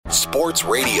Sports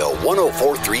Radio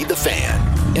 104.3 The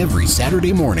Fan. Every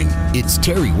Saturday morning, it's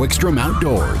Terry Wickstrom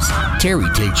Outdoors. Terry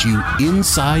takes you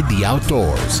inside the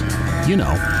outdoors. You know,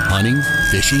 hunting,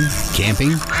 fishing,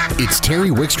 camping. It's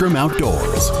Terry Wickstrom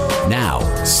Outdoors. Now,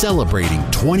 celebrating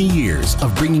 20 years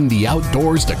of bringing the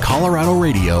outdoors to Colorado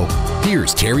radio,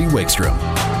 here's Terry Wickstrom.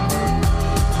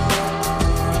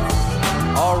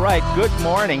 All right, good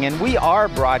morning, and we are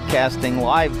broadcasting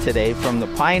live today from the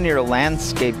Pioneer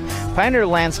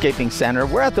Landscaping Center.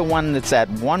 We're at the one that's at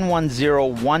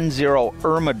 11010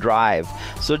 Irma Drive.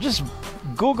 So just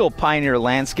Google Pioneer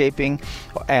Landscaping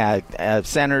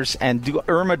Centers and do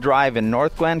Irma Drive in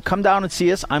North Glen. Come down and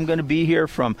see us. I'm going to be here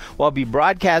I'll be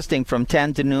broadcasting from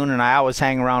 10 to noon, and I always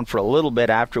hang around for a little bit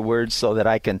afterwards so that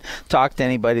I can talk to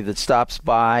anybody that stops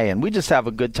by, and we just have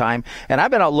a good time. And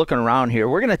I've been out looking around here.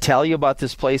 We're going to tell you about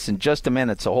this place in just a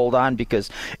minute, so hold on, because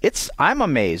I'm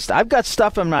amazed. I've got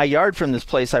stuff in my yard from this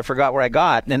place I forgot where I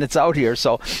got, and it's out here.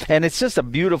 And it's just a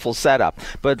beautiful setup.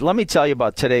 But let me tell you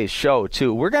about today's show,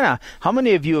 too. How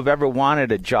many of you have ever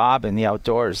wanted a job in the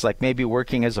outdoors, like maybe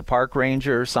working as a park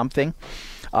ranger or something?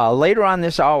 Later on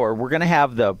this hour, we're going to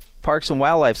have the Parks and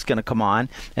Wildlife's going to come on,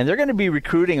 and they're going to be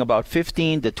recruiting about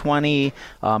 15 to 20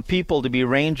 people to be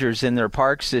rangers in their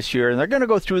parks this year, and they're going to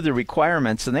go through the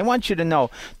requirements, and they want you to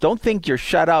know, don't think you're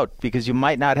shut out because you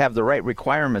might not have the right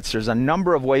requirements. There's a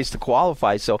number of ways to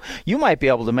qualify, so you might be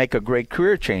able to make a great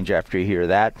career change after you hear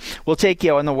that. We'll take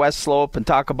you on the West Slope and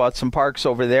talk about some parks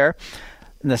over there.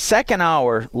 In the second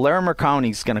hour, Larimer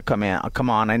County is going to come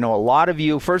on. I know a lot of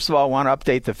you, first of all, want to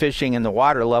update the fishing and the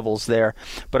water levels there,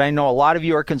 but I know a lot of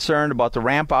you are concerned about the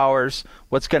ramp hours,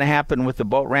 what's going to happen with the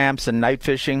boat ramps and night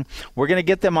fishing. We're going to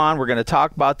get them on. We're going to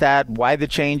talk about that, why the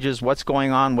changes, what's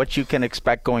going on, what you can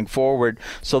expect going forward.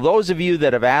 So those of you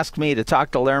that have asked me to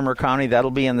talk to Larimer County, that'll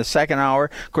be in the second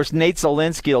hour. Of course, Nate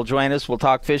Zielinski will join us. We'll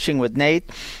talk fishing with Nate.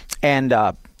 And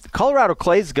Colorado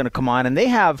Clays is going to come on, and they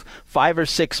have 5 or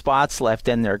 6 spots left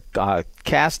in their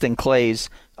Cast and Clays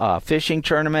fishing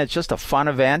tournament. It's just a fun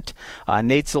event.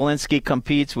 Nate Zielinski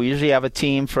competes. We usually have a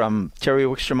team from Terry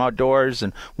Wickstrom Outdoors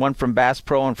and one from Bass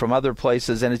Pro and from other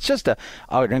places, and it's just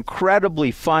an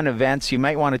incredibly fun event. So you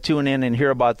might want to tune in and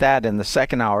hear about that in the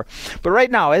second hour. But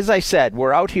right now, as I said,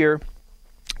 we're out here.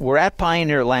 We're at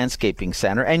Pioneer Landscaping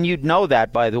Center, and you'd know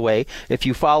that, by the way, if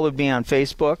you followed me on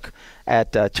Facebook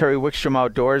at Terry Wickstrom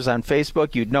Outdoors on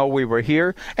Facebook. You'd know we were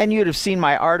here, and you'd have seen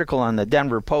my article on the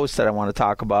Denver Post that I want to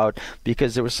talk about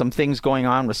because there were some things going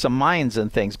on with some mines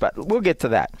and things, but we'll get to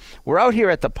that. We're out here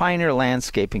at the Pioneer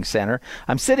Landscaping Center.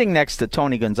 I'm sitting next to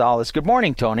Tony Gonzalez. Good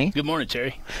morning, Tony. Good morning,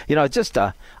 Terry. You know, just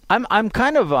I'm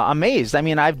kind of amazed. I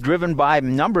mean, I've driven by a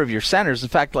number of your centers. In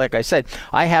fact, like I said,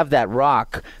 I have that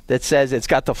rock that says it's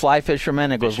got the fly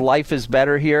fisherman. It goes, life is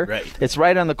better here. Right. It's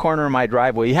right on the corner of my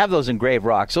driveway. You have those engraved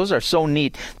rocks. Those are so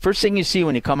neat. First thing you see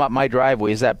when you come up my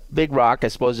driveway is that big rock. I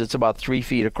suppose it's about 3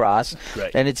 feet across.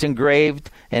 Right. And it's engraved,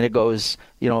 and it goes,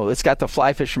 you know, it's got the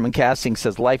fly fisherman casting,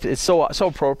 says life. It's so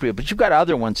appropriate. But you've got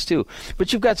other ones too.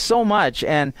 But you've got so much.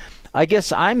 And I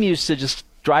guess I'm used to just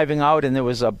driving out, and there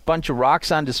was a bunch of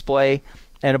rocks on display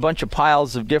and a bunch of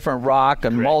piles of different rock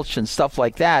and mulch and stuff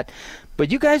like that.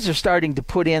 But you guys are starting to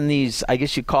put in these, I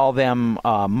guess you call them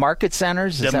market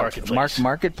centers? The marketplace.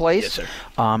 Marketplace? Yes, sir.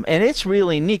 And it's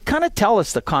really neat. Kind of tell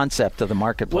us the concept of the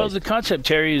marketplace. Well, the concept,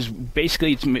 Terry, is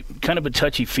basically it's kind of a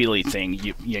touchy-feely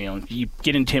thing. You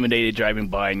get intimidated driving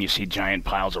by and you see giant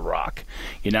piles of rock.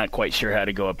 You're not quite sure how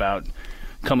to go about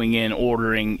coming in,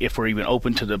 ordering, if we're even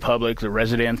open to the public, the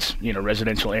residents,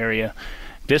 residential area.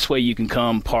 This way you can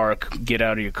come, park, get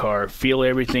out of your car, feel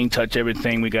everything, touch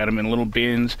everything. We got them in little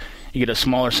bins. You get a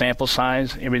smaller sample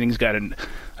size. Everything's got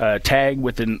a tag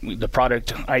with the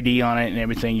product ID on it and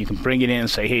everything. You can bring it in and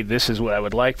say, hey, this is what I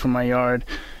would like from my yard.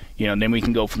 Then we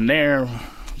can go from there.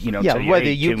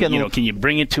 Whether you can, can you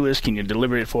bring it to us? Can you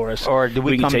deliver it for us? Or do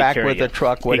we come back with a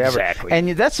truck, whatever? Exactly. And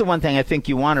that's the one thing I think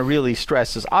you want to really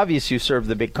stress is obviously you serve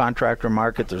the big contractor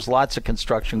market. There's lots of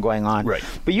construction going on. Right.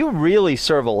 But you really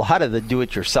serve a lot of the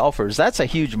do-it-yourselfers. That's a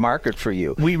huge market for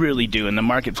you. We really do, and the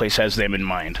marketplace has them in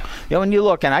mind. When you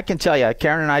look, and I can tell you,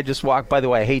 Karen and I just walked, by the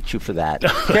way, I hate you for that.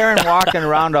 Karen walking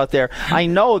around out there, I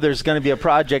know there's going to be a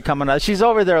project coming up. She's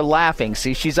over there laughing.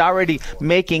 See, she's already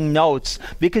making notes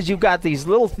because you've got these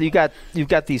you've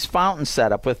got these fountains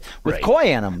set up with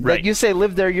koi in them that you say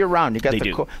live there year round. You got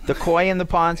the koi in the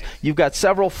ponds. You've got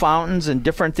several fountains and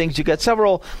different things. You've got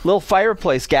several little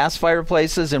gas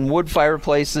fireplaces and wood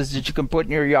fireplaces that you can put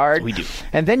in your yard. We do.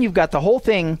 And then you've got the whole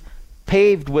thing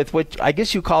paved with what I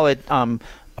guess you call it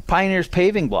Pioneer's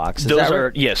paving blocks. Is Those that are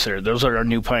right? Yes, sir. Those are our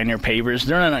new Pioneer pavers.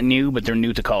 They're not new, but they're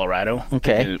new to Colorado.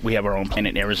 Okay. We have our own plant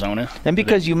in Arizona. And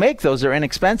because you make those, they're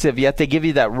inexpensive, yet they give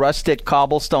you that rustic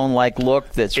cobblestone-like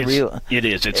look that's real. It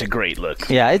is. It's a great look.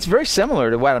 Yeah, it's very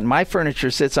similar to what my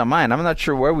furniture sits on mine. I'm not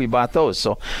sure where we bought those,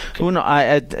 so who know?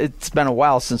 It's been a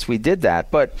while since we did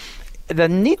that, but. The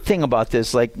neat thing about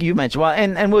this, like you mentioned, well,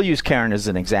 and we'll use Karen as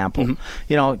an example. Mm-hmm.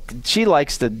 You know, she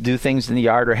likes to do things in the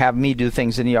yard or have me do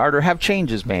things in the yard or have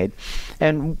changes made.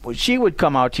 And she would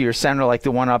come out to your center, like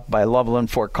the one up by Loveland,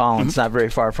 Fort Collins, not very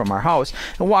far from our house,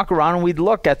 and walk around, and we'd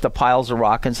look at the piles of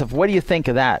rock and stuff. What do you think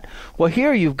of that? Well,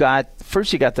 here you got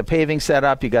the paving set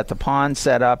up, you got the pond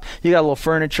set up, you got a little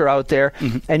furniture out there,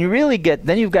 and you really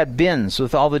then you've got bins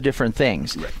with all the different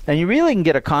things. Right. And you really can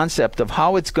get a concept of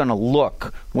how it's going to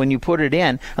look when you put it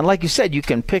in. And like you said, you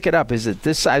can pick it up. Is it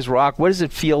this size rock? What does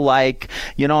it feel like?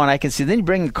 You know, and I can see. Then you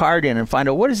bring the card in and find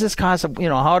out, what does this cost? You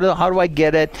know, how do I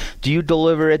get it? Do you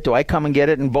deliver it? Do I come and get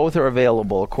it? And both are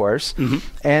available, of course.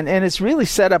 And it's really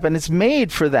set up, and it's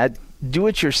made for that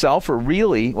do-it-yourself, or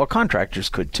really, well, contractors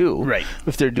could too, right,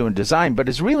 if they're doing design, but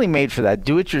it's really made for that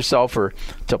do-it-yourselfer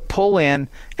to pull in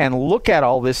and look at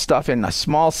all this stuff in a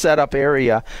small setup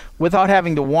area without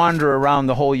having to wander around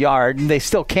the whole yard. And they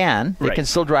still can. They can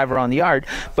still drive around the yard,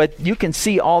 but you can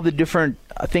see all the different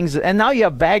things. And now you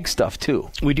have bag stuff too.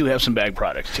 We do have some bag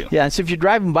products too. Yeah, and so if you're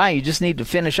driving by, you just need to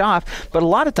finish off. But a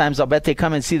lot of times I'll bet they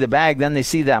come and see the bag, then they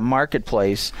see that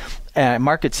marketplace.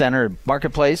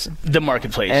 Marketplace. The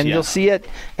marketplace, and you'll see it,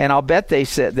 and I'll bet they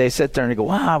sit there and they go,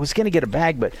 wow, I was going to get a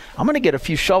bag, but I'm going to get a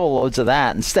few shovel loads of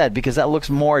that instead, because that looks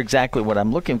more exactly what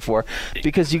I'm looking for.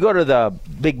 Because you go to the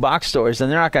big box stores, and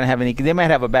they're not going to have any. They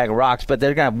might have a bag of rocks, but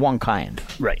they're going to have one kind.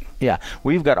 Right. Yeah,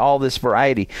 we've got all this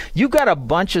variety. You've got a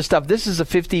bunch of stuff. This is a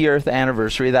 50th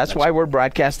anniversary. That's why we're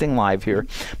broadcasting live here.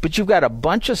 But you've got a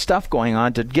bunch of stuff going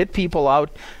on to get people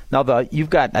out. Now, you've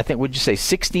got, I think, would you say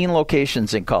 16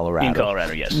 locations in Colorado? In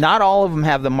Colorado, yes. Not all of them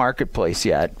have the marketplace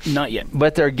yet. Not yet.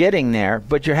 But they're getting there.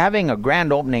 But you're having a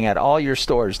grand opening at all your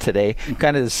stores today,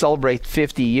 kind of to celebrate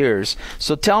 50 years.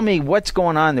 So tell me what's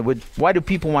going on. Why do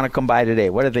people want to come by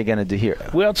today? What are they going to do here?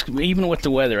 Well, even with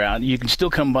the weather out, you can still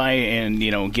come by and,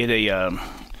 get a...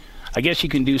 I guess you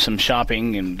can do some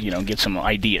shopping and, get some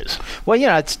ideas. Well,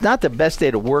 it's not the best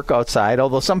day to work outside,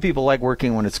 although some people like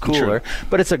working when it's cooler. True.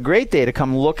 But it's a great day to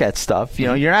come look at stuff.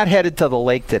 You're not headed to the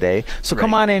lake today. So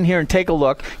come on in here and take a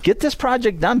look. Get this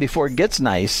project done before it gets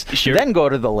nice. Sure. Then go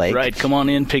to the lake. Right. Come on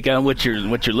in, pick out what you're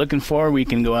looking for. We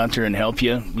can go out there and help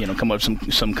you, come up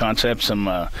with some concepts,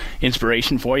 some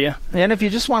inspiration for you. And if you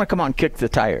just want to come out and kick the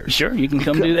tires. Sure, you can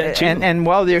come do that too. And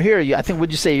while they're here, I think,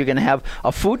 would you say you're going to have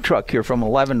a food truck here from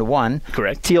 11 to 1?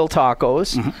 Correct. Teal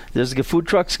Tacos. There's a food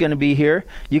truck's going to be here.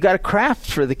 You got a craft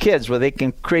for the kids where they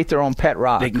can create their own pet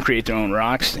rock. They can create their own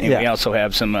rocks, and we also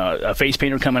have some a face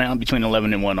painter coming out between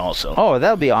 11 and 1 also. Oh,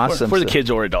 that'll be awesome. For the kids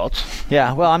or adults.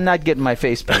 Yeah, well, I'm not getting my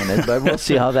face painted, but we'll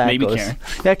see how that Maybe goes. Karen.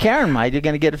 Yeah, Karen might. You're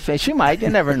going to get a face. She might. You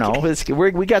never know.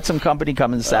 We got some company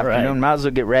coming this afternoon. Might as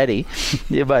well get ready.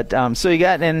 Yeah, but so you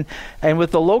got, and with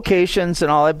the locations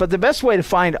and all that, but the best way to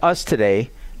find us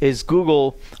today is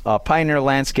Google Pioneer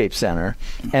Landscape Center.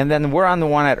 And then we're on the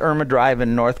one at Irma Drive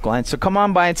in North Glen. So come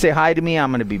on by and say hi to me.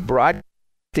 I'm going to be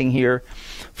broadcasting here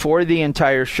for the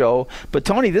entire show. But,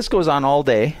 Tony, this goes on all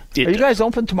day. Are you guys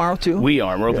open tomorrow, too? We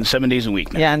are. We're open 7 days a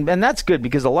week now. Yeah, and that's good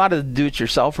because a lot of the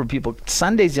do-it-yourselfer people,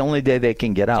 Sunday's the only day they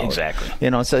can get out. Exactly.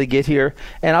 So they get here.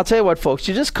 And I'll tell you what, folks,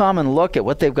 you just come and look at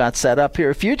what they've got set up here.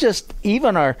 If you just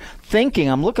even are thinking,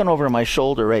 I'm looking over my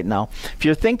shoulder right now, if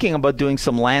you're thinking about doing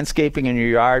some landscaping in your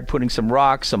yard, putting some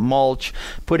rocks, some mulch,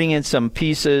 putting in some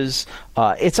pieces,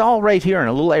 it's all right here in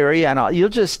a little area. And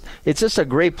it's just a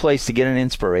great place to get an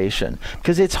inspiration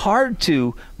because it's hard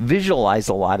to visualize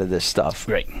a lot of this stuff.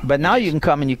 Right. But now you can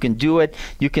come and you can do it.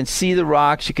 You can see the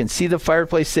rocks. You can see the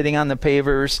fireplace sitting on the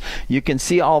pavers. You can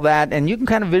see all that. And you can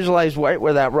kind of visualize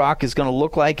where that rock is going to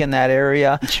look like in that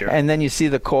area. Sure. And then you see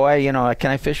the koi.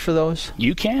 Can I fish for those?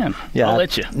 You can. Yeah. I'll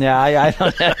let you. Yeah,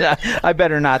 I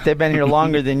better not. They've been here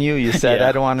longer than you said. Yeah.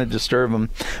 I don't want to disturb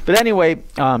them. But anyway,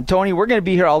 Tony, we're going to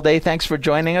be here all day. Thanks for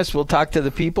joining us. We'll talk to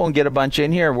the people and get a bunch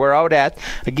in here. We're out at,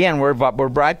 again, we're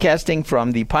broadcasting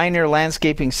from the Pioneer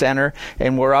Landscaping Center,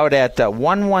 and we're out at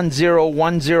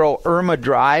 11010 Irma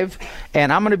Drive.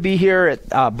 And I'm going to be here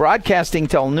at broadcasting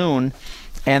till noon,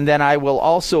 and then I will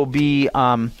also be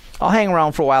I'll hang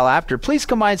around for a while after. Please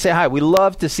come by and say hi. We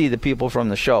love to see the people from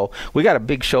the show. We got a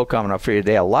big show coming up for you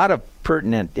today. A lot of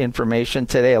pertinent information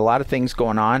today, a lot of things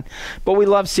going on. But we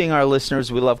love seeing our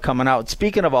listeners. We love coming out.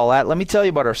 Speaking of all that, let me tell you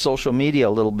about our social media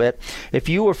a little bit. If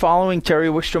you were following Terry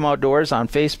Wickstrom Outdoors on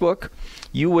Facebook,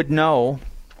 you would know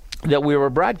that we were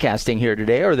broadcasting here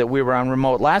today, or that we were on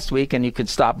remote last week, and you could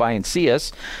stop by and see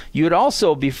us. You'd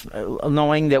also be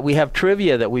knowing that we have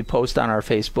trivia that we post on our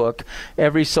Facebook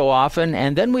every so often,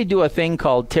 and then we do a thing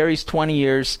called Terry's 20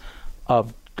 Years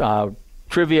of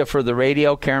Trivia for the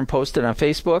Radio. Karen posted on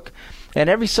Facebook, and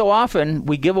every so often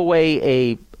we give away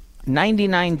a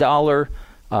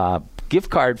 $99 gift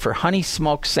card for Honey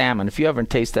Smoked Salmon. If you haven't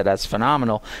tasted that, that's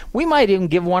phenomenal. We might even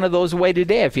give one of those away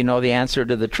today if you know the answer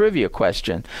to the trivia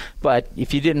question. But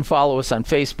if you didn't follow us on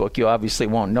Facebook, you obviously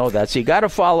won't know that. So you got to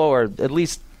follow, or at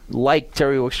least like,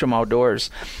 Terry Wickstrom Outdoors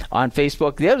on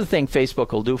Facebook. The other thing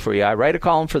Facebook will do for you, I write a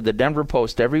column for the Denver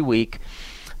Post every week.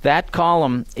 That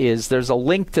column there's a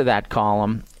link to that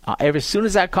column. As soon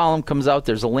as that column comes out,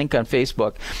 there's a link on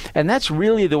Facebook. And that's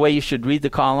really the way you should read the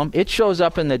column. It shows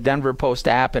up in the Denver Post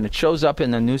app, and it shows up in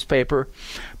the newspaper.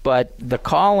 But the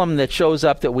column that shows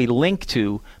up that we link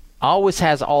to always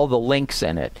has all the links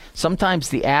in it. Sometimes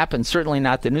the app, and certainly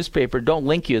not the newspaper, don't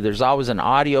link you. There's always an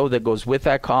audio that goes with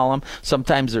that column.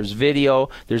 Sometimes there's video.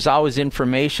 There's always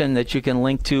information that you can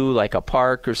link to, like a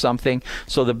park or something.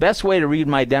 So the best way to read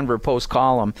my Denver Post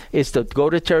column is to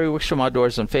go to Terry Wickstrom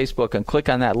Outdoors on Facebook and click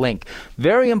on that link.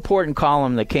 Very important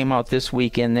column that came out this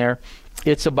week in there.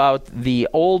 It's about the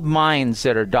old mines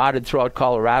that are dotted throughout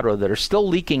Colorado that are still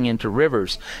leaking into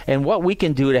rivers, and what we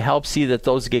can do to help see that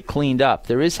those get cleaned up.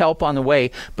 There is help on the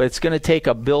way, but it's going to take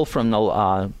a bill from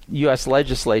the U.S.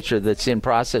 legislature that's in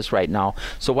process right now.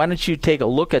 So why don't you take a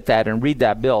look at that and read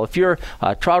that bill? If you're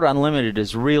Trout Unlimited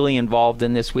is really involved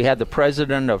in this. We had the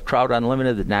president of Trout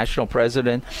Unlimited, the national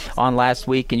president, on last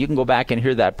week, and you can go back and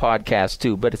hear that podcast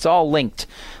too. But it's all linked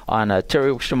on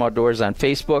Terry Wickstrom Outdoors on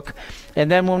Facebook. And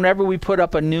then whenever we put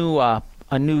up a new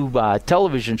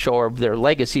television show, or their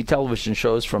legacy television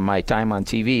shows from my time on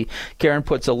TV, Karen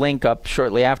puts a link up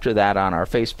shortly after that on our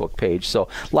Facebook page. So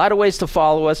a lot of ways to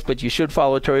follow us, but you should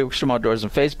follow Terry Wickstrom Outdoors on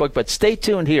Facebook. But stay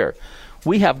tuned here.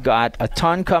 We have got a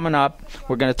ton coming up.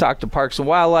 We're going to talk to Parks and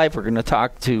Wildlife. We're going to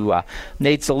talk to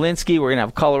Nate Zielinski. We're going to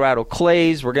have Colorado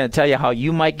Clays. We're going to tell you how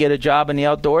you might get a job in the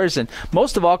outdoors. And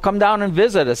most of all, come down and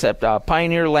visit us at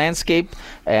Pioneer Landscape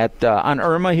on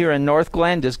Irma here in North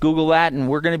Glen. Just Google that, and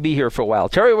we're going to be here for a while.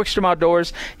 Terry Wickstrom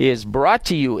Outdoors is brought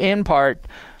to you in part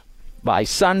by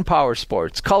Sun Power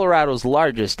Sports, Colorado's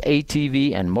largest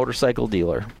ATV and motorcycle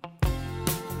dealer.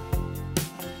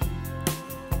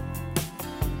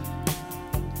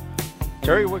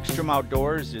 Terry Wickstrom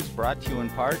Outdoors is brought to you in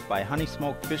part by Honey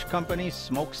Smoked Fish Company,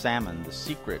 Smoked Salmon. The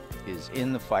secret is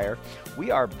in the fire.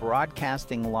 We are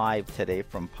broadcasting live today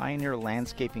from Pioneer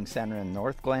Landscaping Center in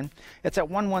North Glen. It's at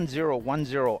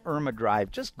 11010 Irma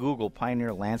Drive. Just Google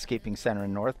Pioneer Landscaping Center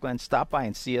in North Glen. Stop by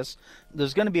and see us.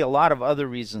 There's going to be a lot of other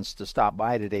reasons to stop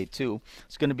by today, too.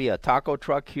 It's going to be a taco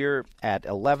truck here at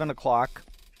 11 o'clock.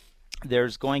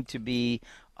 There's going to be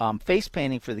face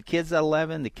painting for the kids at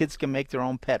 11. The kids can make their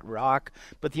own pet rock.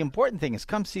 But the important thing is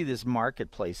come see this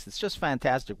marketplace. It's just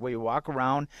fantastic where you walk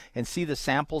around and see the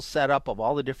samples set up of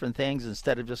all the different things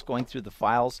instead of just going through the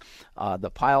piles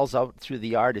out through the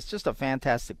yard. It's just a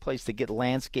fantastic place to get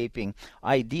landscaping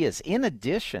ideas. In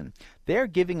addition, they're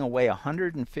giving away a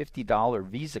 $150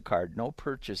 Visa card, no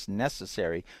purchase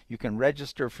necessary. You can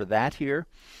register for that here.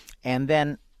 And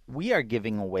then we are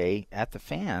giving away at the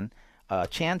Fan a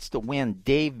chance to win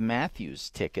Dave Matthews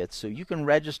tickets. So you can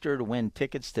register to win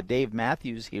tickets to Dave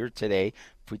Matthews here today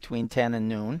between 10 and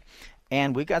noon.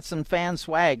 And we got some fan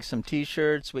swag, some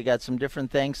T-shirts. We got some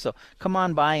different things. So come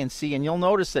on by and see. And you'll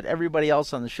notice that everybody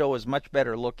else on the show is much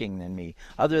better looking than me.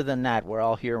 Other than that, we're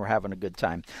all here and we're having a good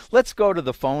time. Let's go to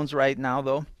the phones right now,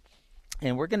 though.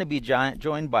 And we're going to be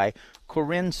joined by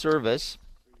Corinne Service.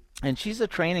 And she's a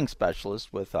training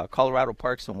specialist with Colorado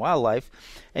Parks and Wildlife.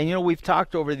 And, you know, we've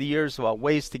talked over the years about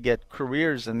ways to get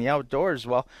careers in the outdoors.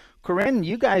 Well, Corinne,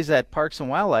 you guys at Parks and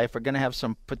Wildlife are going to have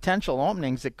some potential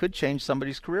openings that could change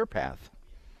somebody's career path.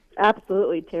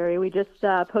 Absolutely, Terry. We just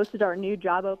posted our new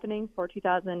job opening for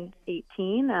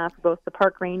 2018 for both the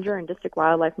park ranger and district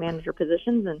wildlife manager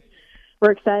positions. And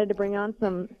we're excited to bring on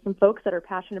some folks that are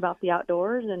passionate about the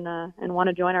outdoors and want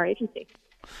to join our agency.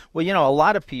 Well, you know, a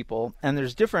lot of people, and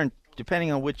there's different,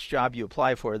 depending on which job you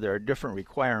apply for, there are different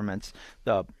requirements.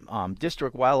 The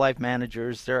district wildlife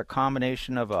managers, they're a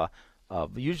combination of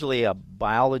usually a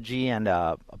biology and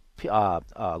a law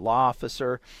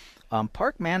officer.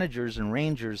 Park managers and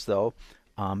rangers, though,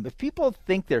 if people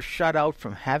think they're shut out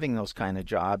from having those kind of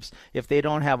jobs, if they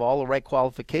don't have all the right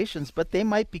qualifications, but they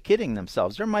might be kidding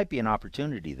themselves. There might be an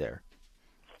opportunity there.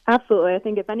 Absolutely. I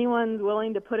think if anyone's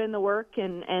willing to put in the work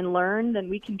and learn, then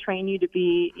we can train you to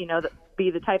be, be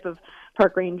the type of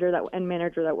park ranger and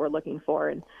manager that we're looking for.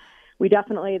 And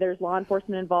there's law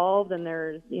enforcement involved, and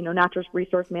there's, natural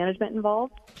resource management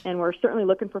involved. And we're certainly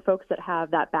looking for folks that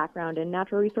have that background in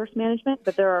natural resource management,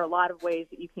 but there are a lot of ways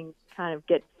that you can kind of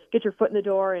get your foot in the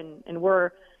door, and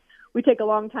we take a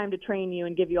long time to train you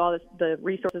and give you all the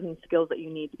resources and skills that you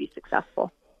need to be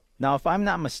successful. Now, if I'm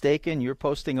not mistaken, you're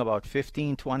posting about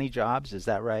 15, 20 jobs. Is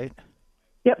that right?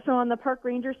 Yep. So on the park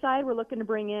ranger side, we're looking to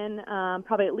bring in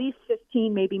probably at least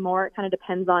 15, maybe more. It kind of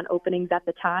depends on openings at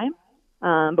the time.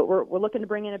 But we're looking to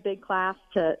bring in a big class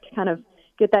to kind of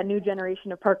get that new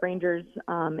generation of park rangers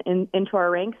into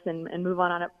our ranks and move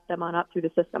them on up through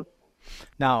the system.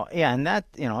 Now, yeah, and that,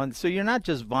 so you're not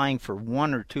just vying for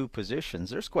one or two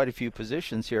positions. There's quite a few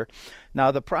positions here.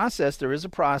 Now, there is a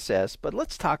process, but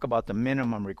let's talk about the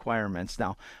minimum requirements.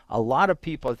 Now, a lot of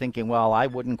people are thinking, well, I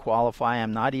wouldn't qualify.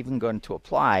 I'm not even going to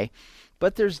apply.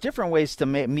 But there's different ways to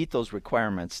meet those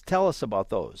requirements. Tell us about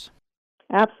those.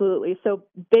 Absolutely. So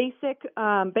basic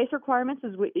requirements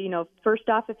is, first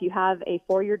off, if you have a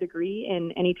 4-year degree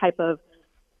in any type of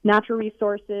natural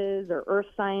resources or earth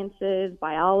sciences,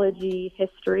 biology,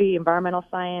 history, environmental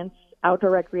science, outdoor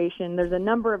recreation. There's a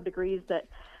number of degrees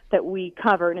that we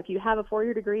cover. And if you have a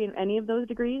 4-year degree in any of those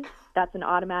degrees, that's an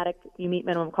automatic, you meet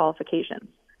minimum qualifications.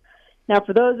 Now,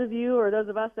 for those of you or those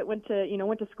of us that went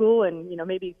to school and,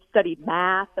 maybe studied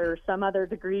math or some other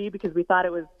degree because we thought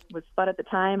it was fun at the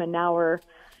time and now we're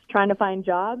trying to find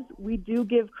jobs, we do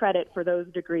give credit for those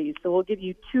degrees. So we'll give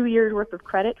you 2 years worth of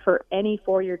credit for any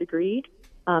 4-year degree,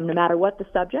 no matter what the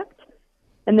subject.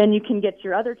 And then you can get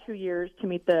your other 2 years to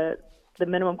meet the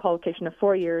minimum qualification of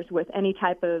 4 years with any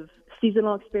type of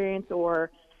seasonal experience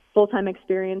or full-time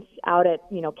experience out at,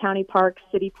 county parks,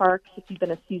 city parks. If you've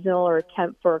been a seasonal or a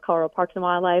temp for Colorado Parks and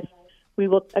Wildlife, we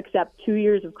will accept 2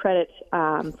 years of credit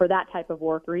for that type of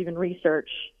work or even research,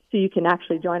 so you can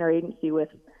actually join our agency with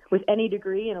any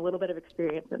degree and a little bit of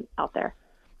experience out there.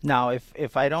 Now,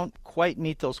 if I don't quite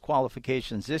meet those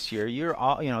qualifications this year,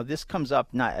 this comes up.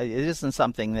 It isn't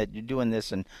something that you're doing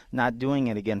this and not doing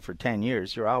it again for 10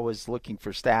 years. You're always looking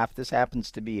for staff. This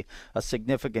happens to be a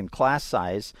significant class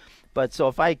size. But so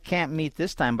if I can't meet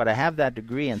this time, but I have that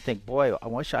degree and think, boy, I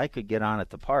wish I could get on at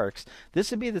the parks,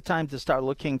 this would be the time to start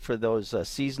looking for those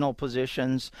seasonal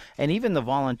positions and even the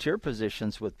volunteer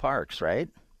positions with parks, right?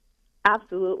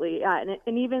 Absolutely.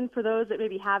 And even for those that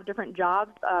maybe have different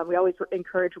jobs, we always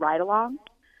encourage ride-along.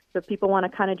 So if people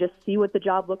want to kind of just see what the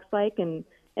job looks like and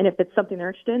if it's something they're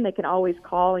interested in, they can always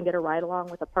call and get a ride-along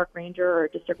with a park ranger or a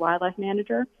district wildlife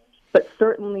manager. But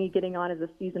certainly getting on as a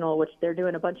seasonal, which they're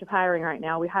doing a bunch of hiring right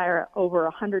now. We hire over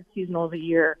 100 seasonals a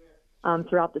year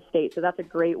throughout the state. So that's a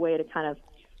great way to kind of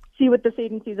see what this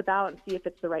agency is about and see if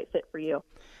it's the right fit for you.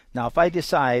 Now, if I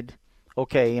decide,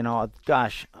 okay, and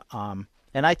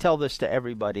I tell this to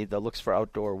everybody that looks for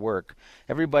outdoor work.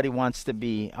 Everybody wants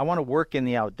to I want to work in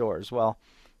the outdoors. Well,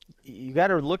 you got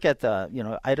to look at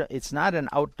it's not an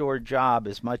outdoor job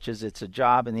as much as it's a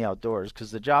job in the outdoors,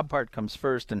 because the job part comes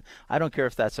first. And I don't care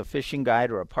if that's a fishing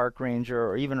guide or a park ranger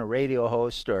or even a radio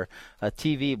host or a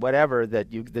TV, whatever, the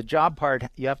job part,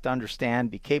 you have to understand,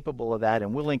 be capable of that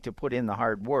and willing to put in the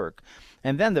hard work.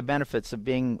 And then the benefits of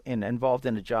being involved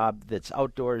in a job that's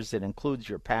outdoors, that includes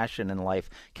your passion in life,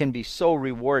 can be so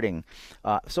rewarding.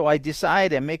 So I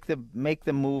decide and make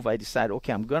the move. I decide,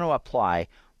 okay, I'm going to apply.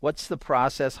 What's the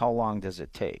process? How long does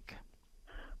it take?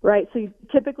 Right. So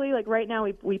typically, like right now,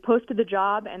 we posted the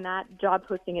job, and that job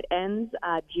posting, it ends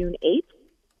June 8th.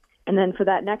 And then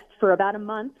for about a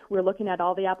month, we're looking at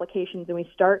all the applications, and we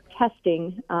start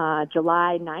testing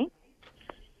July 9th.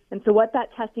 And so what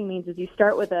that testing means is you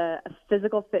start with a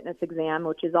physical fitness exam,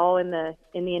 which is all in the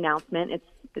announcement.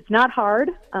 It's not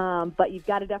hard, but you've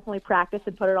got to definitely practice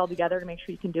and put it all together to make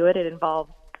sure you can do it. It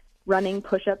involves running,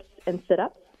 push-ups, and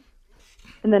sit-ups.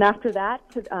 And then after that,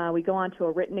 we go on to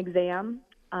a written exam,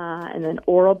 and then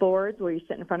oral boards where you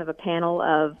sit in front of a panel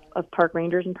of park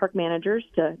rangers and park managers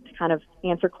to kind of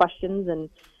answer questions and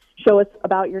show us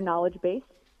about your knowledge base.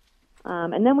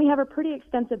 And then we have a pretty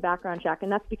extensive background check,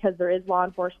 and that's because there is law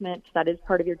enforcement. That is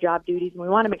part of your job duties, and we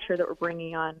want to make sure that we're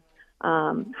bringing on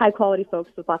high-quality folks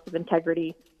with lots of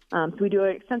integrity. So we do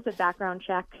an extensive background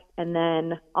check and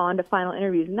then on to final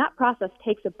interviews, and that process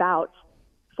takes about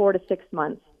 4 to 6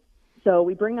 months. So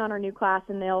we bring on our new class,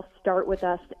 and they'll start with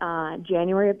us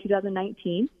January of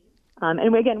 2019.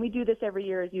 And again, we do this every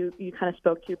year, as you kind of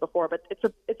spoke to before. But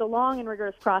it's a long and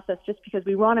rigorous process, just because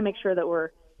we want to make sure that we're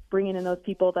bringing in those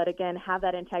people that, again, have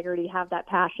that integrity, have that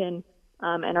passion,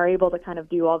 and are able to kind of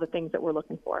do all the things that we're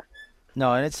looking for.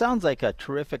 No, and it sounds like a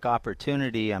terrific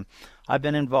opportunity. I've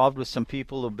been involved with some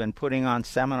people who've been putting on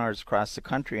seminars across the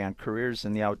country on careers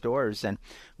in the outdoors, and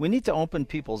we need to open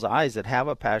people's eyes that have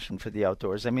a passion for the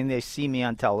outdoors. I mean, they see me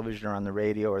on television or on the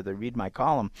radio, or they read my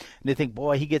column, and they think,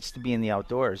 boy, he gets to be in the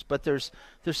outdoors. But there's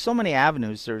so many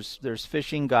avenues. There's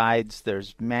fishing guides,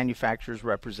 there's manufacturers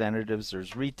representatives,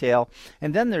 there's retail,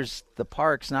 and then there's the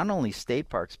parks, not only state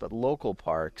parks, but local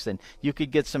parks, and you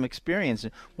could get some experience.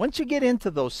 Once you get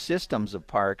into those systems of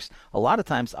parks, a lot of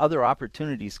times other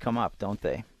opportunities come up, don't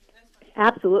they?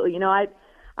 Absolutely.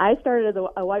 I started as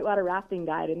a whitewater rafting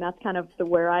guide, and that's kind of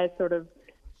where I sort of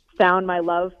found my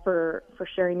love for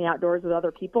sharing the outdoors with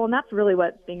other people. And that's really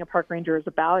what being a park ranger is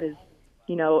about, is,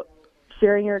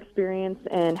 sharing your experience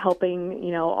and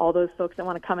helping, all those folks that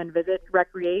want to come and visit,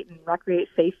 recreate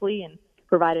safely and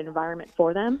provide an environment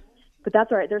for them. But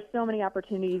that's all right. There's so many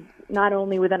opportunities, not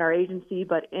only within our agency,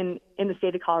 but in the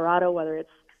state of Colorado, whether it's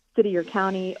city or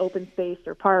county, open space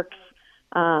or parks,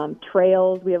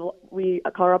 trails.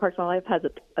 Colorado Parks and Wildlife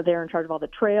they're in charge of all the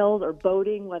trails, or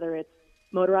boating, whether it's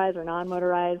motorized or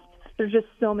non-motorized. There's just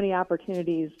so many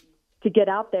opportunities to get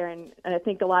out there, and I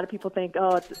think a lot of people think,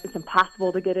 it's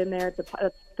impossible to get in there.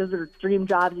 Those are dream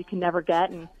jobs you can never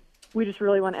get, and we just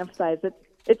really want to emphasize that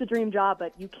it's a dream job,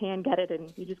 but you can get it,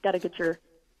 and you just got to get your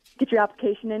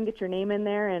application in, get your name in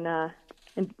there, and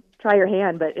try your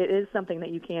hand. But it is something that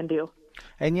you can do.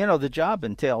 And the job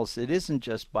entails, it isn't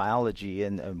just biology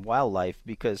and wildlife,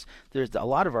 because there's a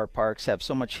lot of our parks have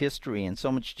so much history and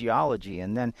so much geology,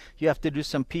 and then you have to do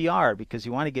some PR because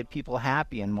you want to get people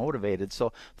happy and motivated.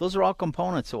 So those are all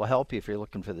components that will help you if you're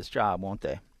looking for this job, won't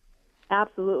they?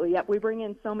 Absolutely. Yep. We bring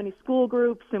in so many school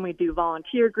groups, and we do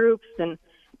volunteer groups and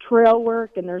trail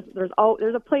work, and there's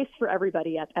a place for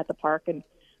everybody at the park. And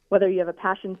whether you have a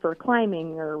passion for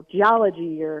climbing or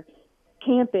geology or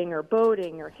camping or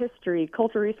boating or history,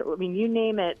 cultural research, you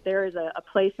name it, there is a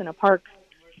place in a park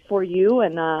for you.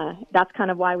 And that's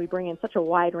kind of why we bring in such a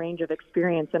wide range of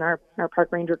experience in our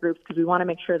park ranger groups, because we want to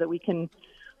make sure that we can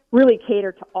really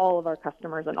cater to all of our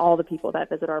customers and all the people that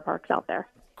visit our parks out there.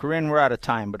 Corinne, we're out of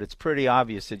time, but it's pretty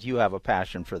obvious that you have a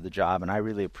passion for the job, and I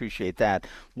really appreciate that.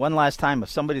 One last time, if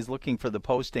somebody's looking for the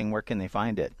posting, where can they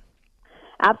find it?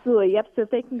 Absolutely. Yep. So if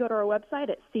they can go to our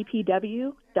website at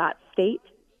cpw.state.co.us.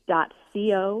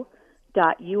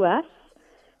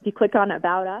 If you click on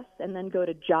About Us and then go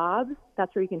to Jobs,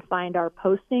 that's where you can find our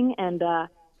posting. And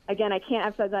again, I can't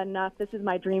emphasize that enough. This is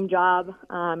my dream job.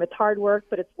 It's hard work,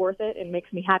 but it's worth it, and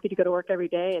makes me happy to go to work every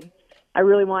day. And I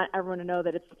really want everyone to know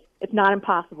that it's not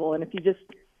impossible. And if you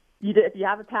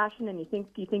have a passion and you think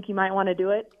you might want to do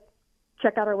it,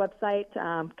 check out our website.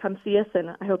 Come see us,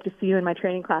 and I hope to see you in my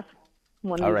training class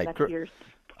one of these next years.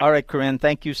 All right, Corinne,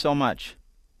 thank you so much.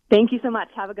 Thank you so much.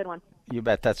 Have a good one. You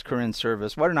bet. That's Corinne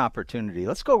Service. What an opportunity.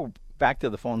 Let's go back to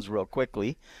the phones real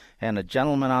quickly. And a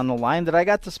gentleman on the line that I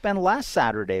got to spend last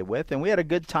Saturday with, and we had a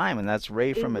good time, and that's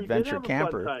Ray from Adventure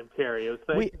Camper. We did have a fun time, Terry. It was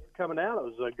thanks for coming out. It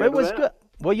was a good It was event. good.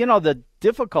 Well, the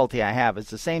difficulty I have is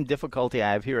the same difficulty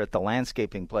I have here at the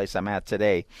landscaping place I'm at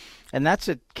today. And that's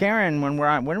that Karen, when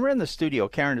we're in the studio,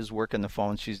 Karen is working the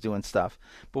phone, she's doing stuff.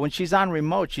 But when she's on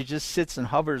remote, she just sits and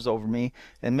hovers over me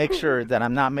and makes sure that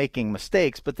I'm not making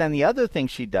mistakes. But then the other thing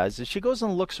she does is she goes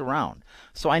and looks around.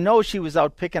 So I know she was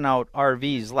out picking out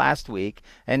RVs last week,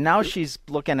 and now she's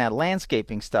looking at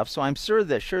landscaping stuff. So I'm sure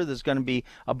there's going to be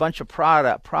a bunch of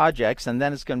projects, and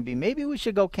then it's going to be, maybe we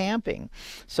should go camping.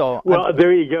 So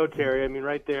there you go, Terry. I mean,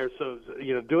 right there. So,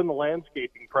 doing the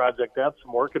landscaping project, that's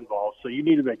some work involved. So you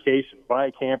need a vacation. Buy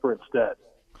a camper instead.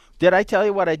 Did I tell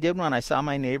you what I did when I saw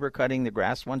my neighbor cutting the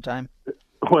grass one time?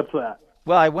 What's that?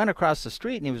 Well, I went across the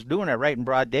street, and he was doing it right in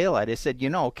broad daylight. I said,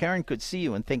 Karen could see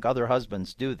you and think other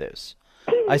husbands do this.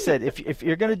 I said, if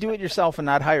you're going to do it yourself and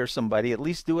not hire somebody, at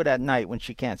least do it at night when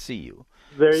she can't see you.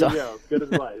 There you go. Good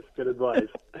advice. Good advice.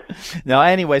 No,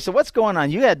 anyway, so what's going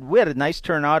on? We had a nice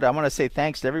turnout. I want to say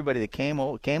thanks to everybody that came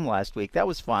last week. That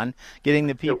was fun, getting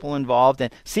the people involved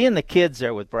and seeing the kids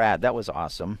there with Brad. That was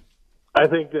awesome. I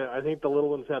think the little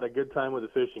ones had a good time with the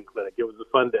fishing clinic. It was a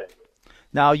fun day.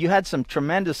 Now, you had some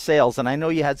tremendous sales, and I know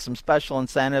you had some special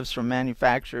incentives from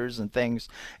manufacturers and things.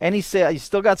 Any sale? You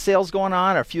still got sales going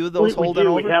on? Are a few of those holding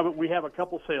over? We have a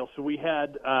couple sales. So we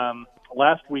had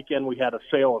last weekend we had a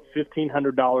sale of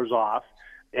 $1,500 off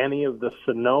any of the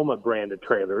Sonoma branded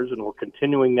trailers, and we're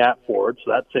continuing that forward.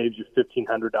 So that saves you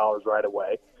 $1,500 right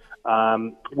away.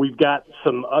 We've got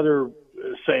some other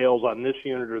sales on this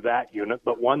unit or that unit,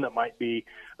 but one that might be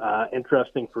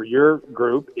interesting for your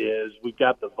group is we've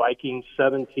got the Viking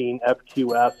 17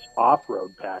 FQS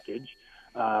off-road package.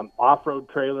 Off-road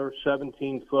trailer,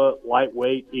 17-foot,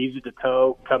 lightweight, easy to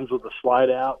tow, comes with a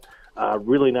slide-out.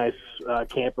 Really nice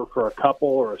camper for a couple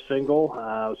or a single.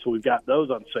 So we've got those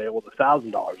on sale with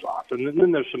 $1,000 off. And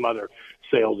then there's some other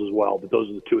sales as well, but those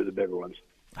are the two of the bigger ones.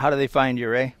 How do they find you,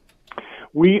 Ray?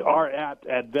 We are at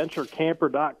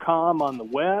adventurecamper.com on the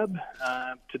web.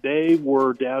 Today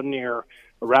we're down near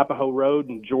Arapahoe Road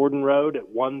and Jordan Road at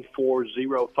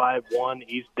 14051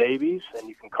 East Davies, and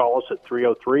you can call us at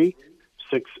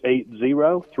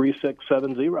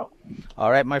 303-680-3670.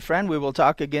 All right, my friend, we will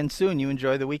talk again soon. You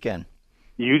enjoy the weekend.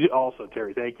 You also,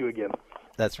 Terry. Thank you again.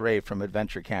 That's Ray from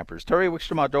Adventure Campers. Terry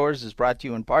Wickstrom Outdoors is brought to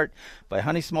you in part by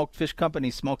Honey Smoked Fish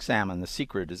Company Smoked Salmon. The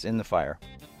secret is in the fire.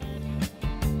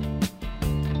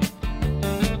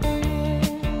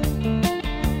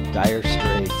 Dire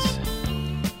Straits,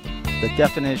 the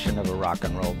definition of a rock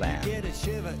and roll band.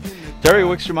 Terry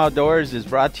Wickstrom Outdoors is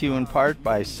brought to you in part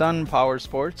by Sun Power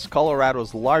Sports,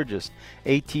 Colorado's largest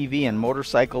ATV and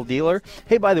motorcycle dealer.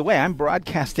 Hey, by the way, I'm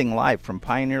broadcasting live from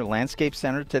Pioneer Landscape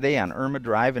Center today on Irma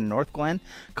Drive in North Glen.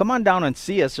 Come on down and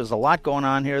see us. There's a lot going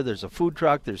on here. There's a food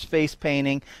truck. There's face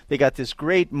painting. They got this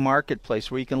great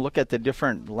marketplace where you can look at the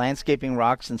different landscaping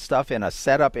rocks and stuff in a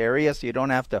set-up area so you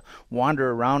don't have to wander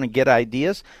around and get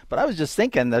ideas. But I was just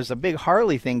thinking there's a big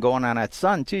Harley thing going on at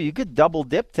Sun, too. You could double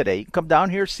dip today. You can come down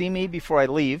here, see me before I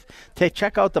leave.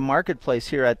 Check out the marketplace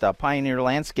here at the Pioneer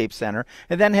Landscape Center,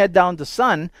 and then head down to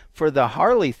Sun for the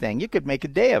Harley thing. You could make a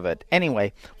day of it.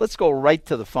 Anyway, let's go right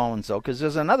to the phones, though, because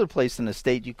there's another place in the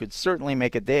state you could certainly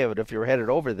make a day of it if you're headed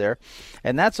over there,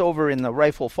 and that's over in the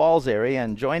Rifle Falls area.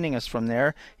 And joining us from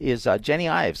there is Jenny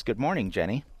Ives. Good morning,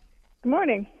 Jenny. Good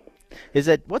morning.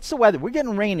 What's the weather? We're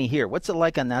getting rainy here. What's it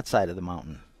like on that side of the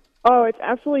mountain? Oh, it's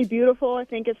absolutely beautiful. I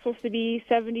think it's supposed to be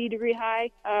 70-degree high,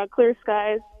 clear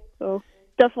skies. So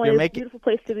definitely a beautiful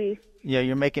place to be. Yeah,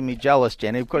 you're making me jealous,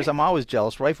 Jenny. Of course, I'm always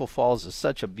jealous. Rifle Falls is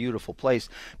such a beautiful place.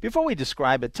 Before we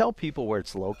describe it, tell people where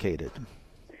it's located.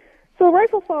 So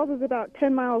Rifle Falls is about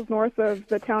 10 miles north of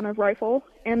the town of Rifle,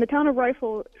 and the town of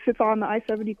Rifle sits on the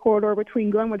I-70 corridor between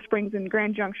Glenwood Springs and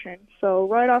Grand Junction, so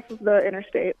right off of the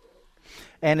interstate.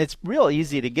 And it's real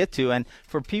easy to get to. And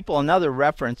for people, another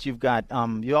reference, you've got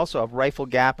you also have Rifle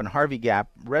Gap and Harvey Gap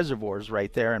reservoirs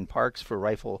right there, and parks for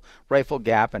Rifle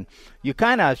Gap. And you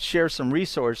kind of share some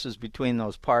resources between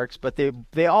those parks, but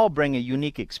they all bring a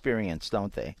unique experience,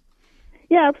 don't they?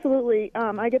 Yeah, absolutely.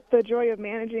 I get the joy of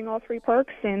managing all three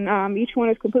parks, and each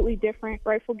one is completely different.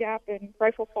 Rifle Gap and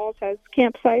Rifle Falls has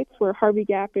campsites, where Harvey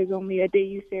Gap is only a day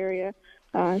use area.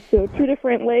 So two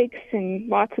different lakes and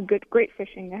lots of great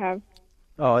fishing to have.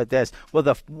 Oh, it does.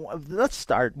 Well, let's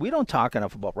start. We don't talk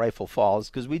enough about Rifle Falls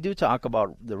because we do talk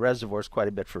about the reservoirs quite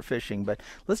a bit for fishing, but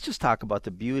let's just talk about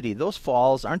the beauty. Those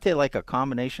falls, aren't they like a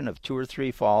combination of two or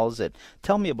three falls?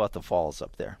 Tell me about the falls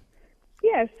up there.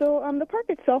 Yeah, so the park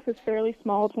itself is fairly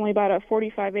small. It's only about a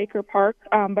 45-acre park,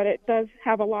 but it does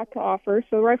have a lot to offer.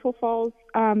 So Rifle Falls,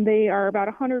 they are about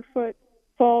 100-foot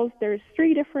falls. There's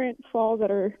 3 different falls that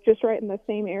are just right in the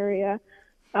same area.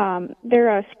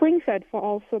 They're spring-fed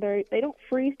falls, so they don't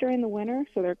freeze during the winter,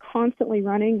 so they're constantly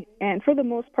running. And for the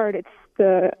most part, it's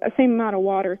the same amount of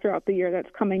water throughout the year that's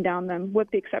coming down them,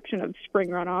 with the exception of spring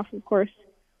runoff, of course.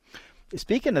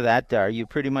 Speaking of that, are you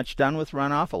pretty much done with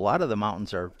runoff? A lot of the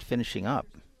mountains are finishing up.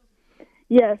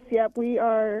 Yes, yep, we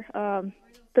are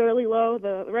fairly low.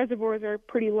 The reservoirs are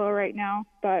pretty low right now,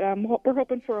 but we're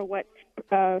hoping for a wet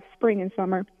spring and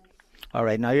summer. All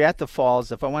right, now you're at the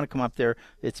falls. If I want to come up there,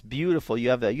 it's beautiful. You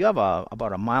have about a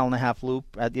 1.5-mile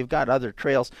loop. You've got other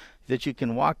trails that you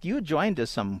can walk. You joined to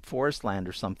some forest land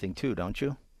or something too, don't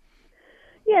you?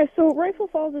 Yeah, so Rifle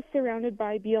Falls is surrounded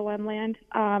by BLM land.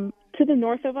 To the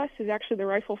north of us is actually the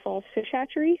Rifle Falls Fish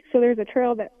Hatchery. So there's a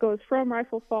trail that goes from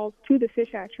Rifle Falls to the fish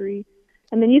hatchery,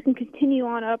 and then you can continue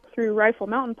on up through Rifle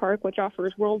Mountain Park, which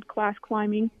offers world-class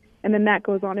climbing, and then that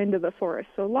goes on into the forest.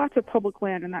 So lots of public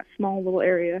land in that small little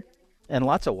area. And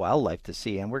lots of wildlife to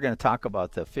see. And we're going to talk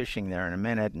about the fishing there in a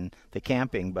minute and the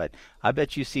camping, but I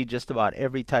bet you see just about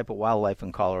every type of wildlife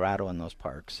in Colorado in those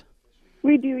parks.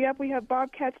 We do, yep. We have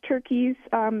bobcats, turkeys.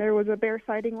 There was a bear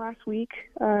sighting last week,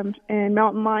 and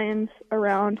mountain lions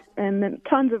around, and then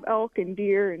tons of elk and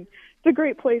deer. And it's a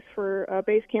great place for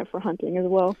base camp for hunting as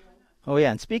well. Oh, yeah.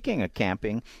 And speaking of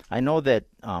camping, I know that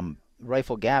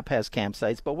Rifle Gap has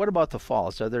campsites, but what about the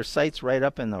falls? Are there sites right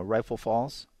up in the Rifle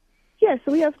Falls? Yeah,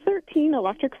 so we have 13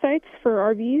 electric sites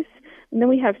for RVs, and then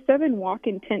we have 7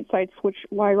 walk-in tent sites, which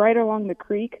lie right along the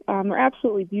creek. They're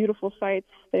absolutely beautiful sites.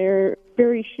 They're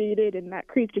very shaded, and that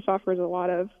creek just offers a lot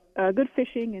of good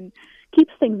fishing and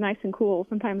keeps things nice and cool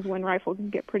sometimes when Rifle can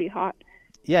get pretty hot.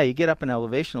 Yeah, you get up in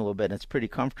elevation a little bit, and it's pretty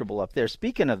comfortable up there.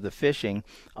 Speaking of the fishing,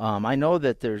 I know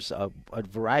that there's a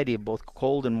variety of both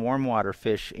cold and warm water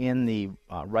fish in the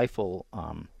Rifle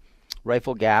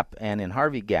Rifle Gap and in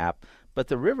Harvey Gap. But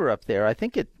the river up there, I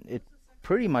think it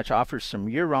pretty much offers some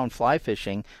year-round fly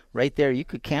fishing right there. You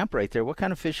could camp right there. What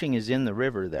kind of fishing is in the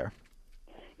river there?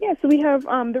 Yeah, so we have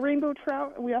the rainbow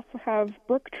trout. We also have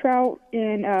brook trout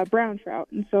and brown trout.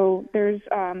 And so there's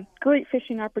great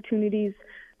fishing opportunities.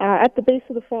 At the base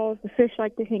of the falls, the fish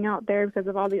like to hang out there because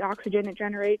of all the oxygen it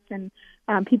generates, and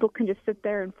people can just sit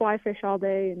there and fly fish all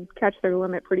day and catch their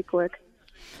limit pretty quick.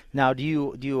 Now, do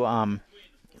you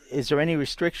is there any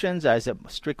restrictions? Is it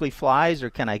strictly flies, or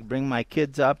can I bring my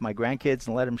kids up, my grandkids,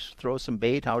 and let them throw some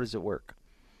bait? How does it work?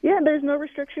 Yeah, there's no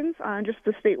restrictions, just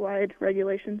the statewide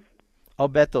regulations. I'll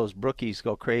bet those brookies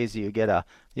go crazy. You get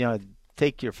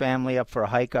take your family up for a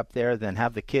hike up there, then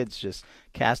have the kids just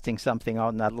casting something out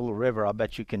in that little river. I'll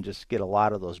bet you can just get a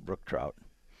lot of those brook trout.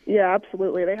 Yeah,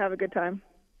 absolutely. They have a good time.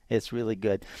 It's really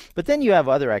good. But then you have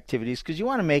other activities because you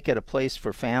want to make it a place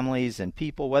for families and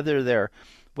people, whether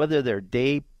they're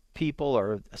day people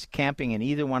or camping in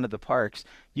either one of the parks.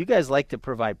 You guys like to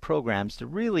provide programs to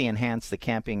really enhance the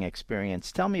camping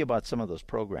experience. Tell me about some of those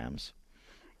programs.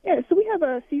 Yeah, so we have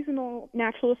a seasonal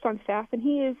naturalist on staff, and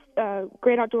he is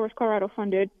Great Outdoors Colorado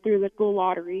funded through the Go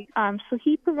Lottery. So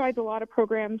he provides a lot of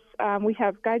programs. We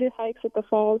have guided hikes at the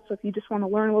falls, so if you just want to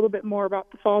learn a little bit more about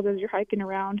the falls as you're hiking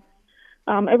around.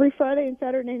 Every Friday and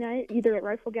Saturday night, either at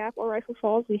Rifle Gap or Rifle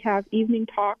Falls, we have evening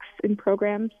talks and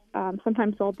programs.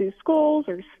 Sometimes I'll do skulls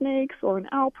or snakes or an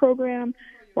owl program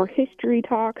or history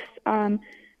talks.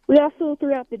 We also,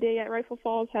 throughout the day at Rifle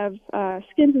Falls, have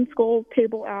skins and skulls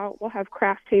table out. We'll have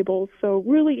craft tables. So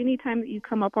really, anytime that you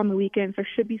come up on the weekends, there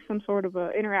should be some sort of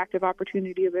an interactive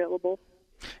opportunity available.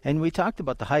 And we talked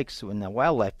about the hikes and the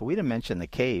wildlife, but we didn't mention the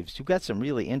caves. You've got some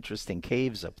really interesting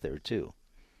caves up there, too.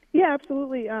 Yeah,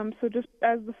 absolutely. So just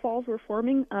as the falls were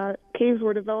forming, caves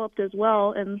were developed as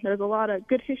well, and there's a lot of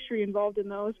good history involved in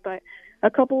those, but a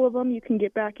couple of them you can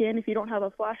get back in. If you don't have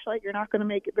a flashlight, you're not going to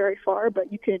make it very far,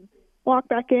 but you can walk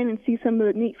back in and see some of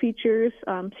the neat features,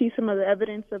 see some of the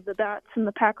evidence of the bats and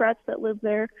the pack rats that live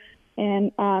there,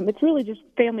 and it's really just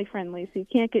family-friendly, so you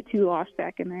can't get too lost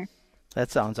back in there.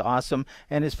 That sounds awesome.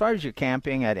 And as far as your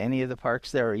camping at any of the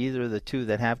parks there, or either of the two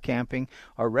that have camping,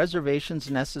 are reservations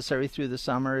necessary through the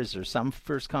summer? Is there some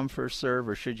first come, first serve,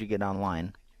 or should you get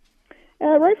online?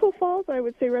 Rifle Falls, I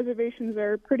would say reservations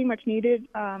are pretty much needed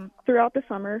throughout the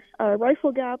summer.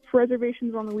 Rifle Gap,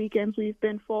 reservations on the weekends, we've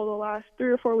been full the last 3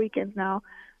 or 4 weekends now,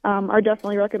 are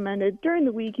definitely recommended. During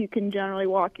the week, you can generally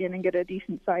walk in and get a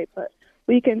decent site, but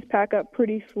weekends pack up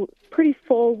pretty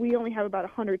full. We only have about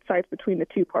 100 sites between the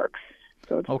two parks.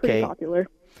 So it's pretty popular.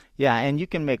 Yeah, and you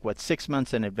can make, 6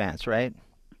 months in advance, right?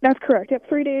 That's correct. Yep,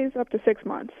 3 days up to 6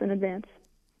 months in advance.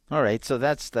 All right, so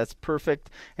that's perfect.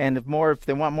 And if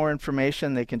they want more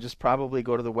information, they can just probably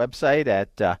go to the website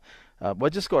at,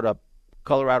 just go to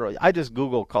Colorado. I just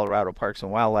Google Colorado Parks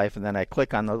and Wildlife, and then I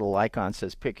click on the little icon that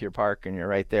says Pick Your Park, and you're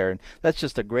right there. And that's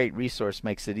just a great resource,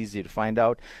 makes it easy to find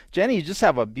out. Jenny, you just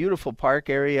have a beautiful park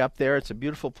area up there. It's a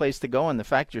beautiful place to go, and the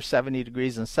fact you're 70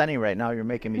 degrees and sunny right now, you're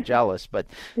making me jealous. But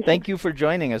thank you for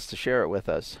joining us to share it with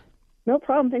us. No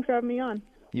problem. Thanks for having me on.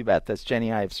 You bet. That's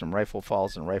Jenny Ives from Rifle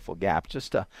Falls and Rifle Gap.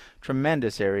 Just a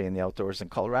tremendous area in the outdoors in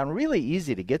Colorado. Really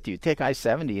easy to get to. You take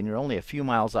I-70 and you're only a few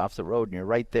miles off the road and you're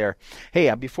right there. Hey,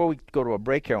 before we go to a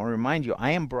break here, I want to remind you,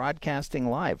 I am broadcasting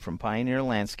live from Pioneer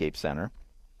Landscape Center.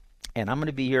 And I'm going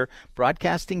to be here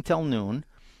broadcasting till noon.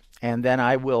 And then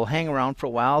I will hang around for a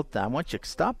while. I want you to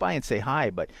stop by and say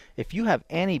hi. But if you have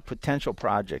any potential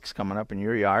projects coming up in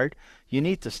your yard, you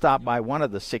need to stop by one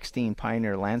of the 16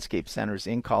 Pioneer Landscape Centers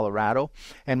in Colorado.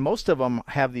 And most of them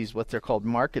have these, what they're called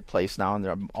marketplace now, and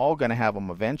they're all going to have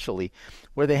them eventually,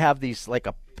 where they have these like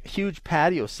a huge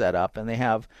patio set up, and they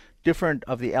have different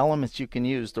of the elements you can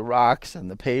use, the rocks and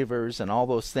the pavers and all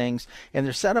those things. And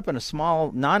they're set up in a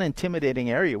small, non-intimidating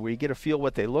area where you get to feel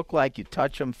what they look like. You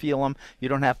touch them, feel them. You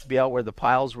don't have to be out where the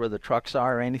piles where the trucks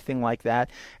are or anything like that.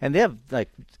 And they have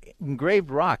like engraved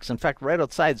rocks. In fact, right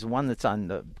outside is one that's on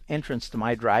the entrance to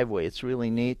my driveway. It's really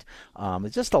neat.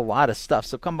 It's just a lot of stuff.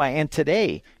 So come by. And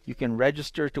today you can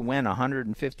register to win a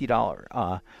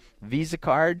 $150 Visa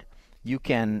card. You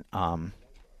can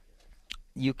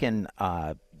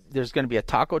there's going to be a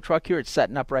taco truck here. It's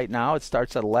setting up right now. It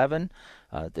starts at 11.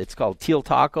 It's called Teal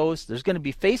Tacos. There's going to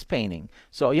be face painting.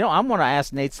 So, I'm going to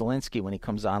ask Nate Zielinski when he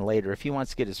comes on later if he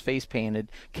wants to get his face painted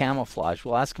camouflage.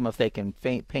 We'll ask him if they can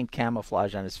paint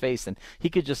camouflage on his face, and he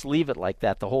could just leave it like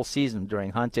that the whole season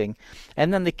during hunting.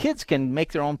 And then the kids can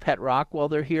make their own pet rock while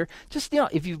they're here. Just,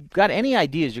 if you've got any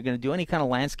ideas, you're going to do any kind of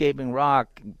landscaping,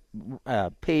 rock,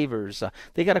 pavers.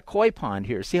 They got a koi pond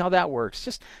here. See how that works.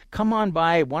 Just come on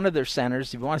by one of their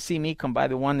centers. If you want to see me, come by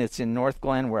the one that's in North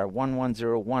Glen. We're at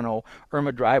 11010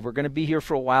 Irma Drive. We're going to be here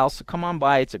for a while, so come on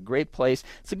by. It's a great place.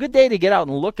 It's a good day to get out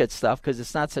and look at stuff because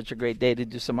it's not such a great day to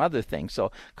do some other things.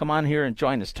 So come on here and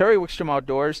join us. Terry Wickstrom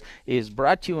Outdoors is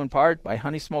brought to you in part by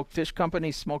Honey Smoked Fish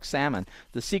Company, smoked salmon.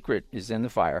 The secret is in the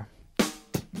fire.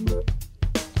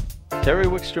 Terry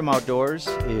Wickstrom Outdoors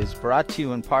is brought to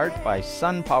you in part by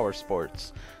Sun Power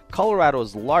Sports,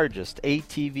 Colorado's largest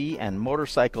ATV and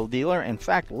motorcycle dealer. In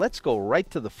fact, let's go right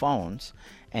to the phones.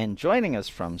 And joining us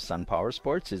from Sun Power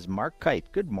Sports is Mark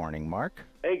Kite. Good morning, Mark.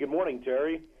 Hey, good morning,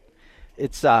 Terry.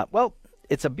 It's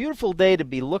it's a beautiful day to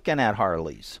be looking at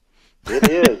Harleys. It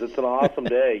is. It's an awesome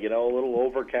day. You know, a little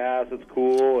overcast. It's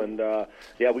cool, and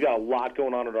we got a lot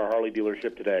going on at our Harley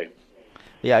dealership today.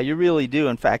 Yeah, you really do.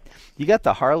 In fact, you got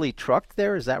the Harley truck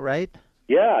there, is that right?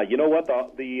 Yeah, you know what?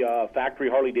 The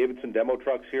factory Harley-Davidson demo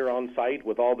truck's here on site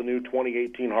with all the new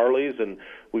 2018 Harleys, and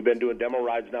we've been doing demo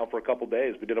rides now for a couple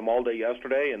days. We did them all day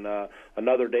yesterday, and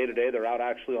another day today. They're out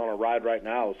actually on a ride right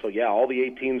now. So, yeah, all the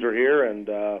 18s are here, and,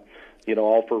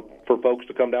 all for folks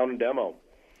to come down and demo.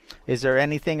 Is there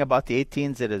anything about the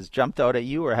 18s that has jumped out at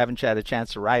you, or haven't you had a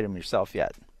chance to ride them yourself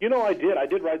yet? You know, I did. I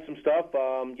did ride some stuff.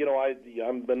 I'm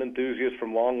an enthusiast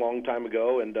from long time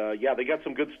ago, and they got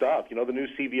some good stuff. You know, the new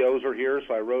CVOs are here,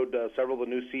 so I rode several of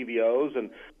the new CVOs, and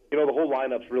the whole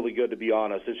lineup's really good, to be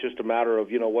honest. It's just a matter of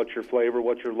what's your flavor,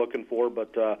 what you're looking for,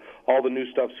 but all the new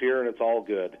stuff's here, and it's all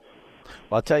good.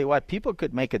 Well, I'll tell you what, people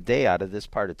could make a day out of this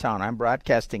part of town. I'm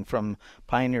broadcasting from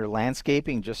Pioneer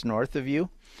Landscaping just north of you,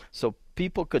 so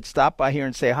people could stop by here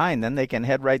and say hi, and then they can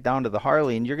head right down to the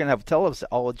Harley, and you're going to have to tell us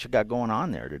all what you got going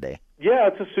on there today. Yeah,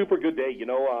 it's a super good day.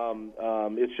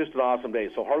 It's just an awesome day.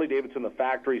 So Harley-Davidson, the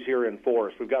factory's here in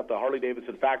Forest. We've got the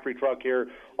Harley-Davidson factory truck here.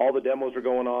 All the demos are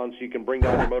going on, so you can bring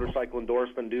down your motorcycle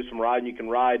endorsement, do some riding. You can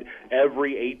ride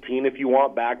every 18 if you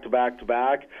want, back to back to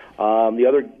back. The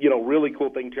other, really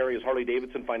cool thing, Terry, is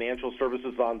Harley-Davidson Financial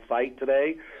Services on site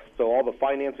today. So all the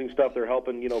financing stuff, they're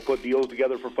helping, put deals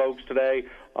together for folks today.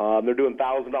 They're doing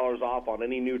 $1,000 off on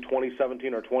any new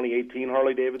 2017 or 2018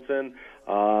 Harley-Davidson.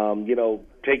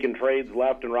 Taking trades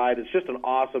left and right. It's just an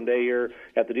awesome day here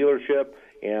at the dealership,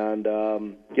 and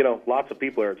lots of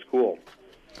people here. It's cool.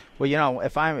 Well,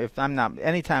 if I'm not,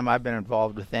 anytime I've been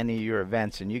involved with any of your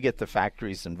events, and you get the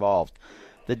factories involved,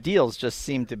 the deals just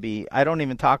seem to be, I don't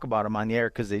even talk about them on the air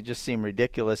because they just seem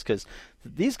ridiculous, because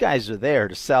these guys are there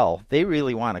to sell. They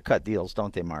really want to cut deals,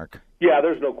 don't they, Mark? Yeah,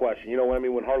 there's no question.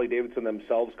 When Harley-Davidson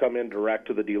themselves come in direct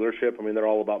to the dealership, they're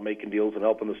all about making deals and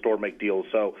helping the store make deals.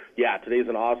 So, yeah, today's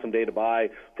an awesome day to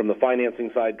buy from the financing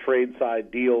side, trade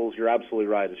side, deals. You're absolutely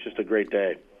right. It's just a great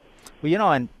day.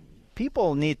 Well, and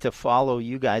people need to follow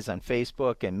you guys on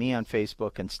Facebook and me on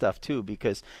Facebook and stuff too,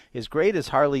 because as great as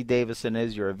Harley-Davidson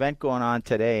is, your event going on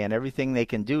today and everything they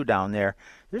can do down there,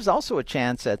 there's also a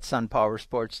chance at Sun Power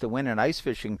Sports to win an ice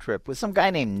fishing trip with some guy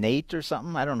named Nate or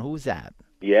something. I don't know who's that.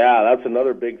 Yeah, that's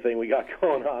another big thing we got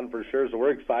going on for sure. So we're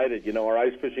excited. Our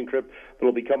ice fishing trip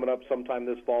that'll be coming up sometime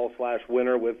this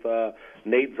fall/winter with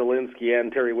Nate Zielinski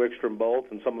and Terry Wickstrom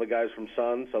both, and some of the guys from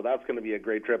Sun. So that's going to be a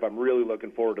great trip. I'm really looking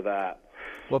forward to that.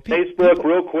 Well, Facebook,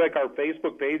 real quick, our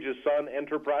Facebook page is Sun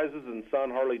Enterprises and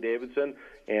Sun Harley-Davidson,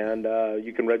 and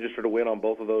you can register to win on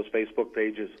both of those Facebook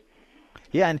pages.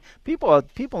 Yeah, and people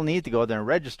need to go there and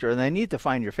register, and they need to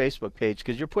find your Facebook page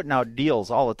because you're putting out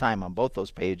deals all the time on both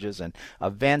those pages and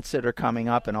events that are coming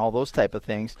up and all those type of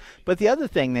things. But the other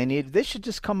thing they should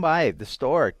just come by the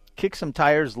store, kick some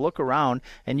tires, look around,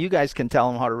 and you guys can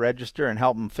tell them how to register and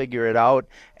help them figure it out.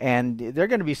 And they're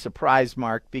going to be surprised,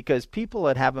 Mark, because people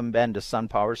that haven't been to Sun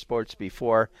Power Sports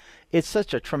before, it's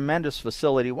such a tremendous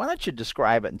facility. Why don't you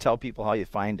describe it and tell people how you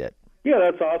find it? Yeah,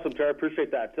 that's awesome, Terry. I appreciate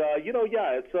that.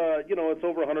 It's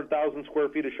over 100,000 square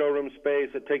feet of showroom space.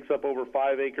 It takes up over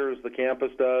 5 acres. The campus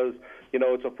does.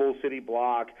 It's a full city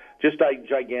block. Just a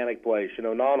gigantic place.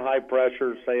 Non-high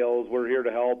pressure sales. We're here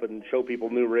to help and show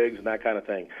people new rigs and that kind of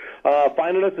thing.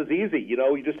 Finding us is easy.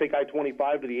 You just take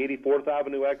I-25 to the 84th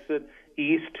Avenue exit,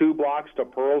 east 2 blocks to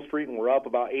Pearl Street, and we're up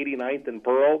about 89th and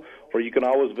Pearl. Or you can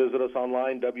always visit us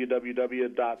online,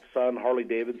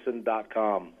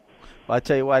 www.sunharleydavidson.com. Well, I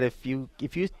tell you what, if you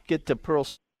get to Pearl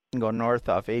and go north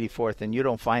off 84th and you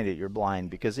don't find it, you're blind,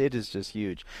 because it is just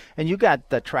huge. And you got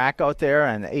the track out there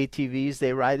and the ATVs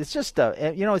they ride. It's just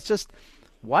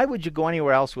why would you go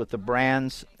anywhere else with the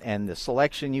brands and the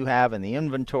selection you have and the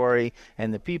inventory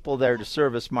and the people there to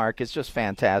service, Mark? It's just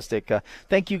fantastic.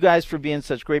 Thank you guys for being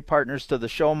such great partners to the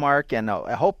show, Mark, and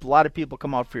I hope a lot of people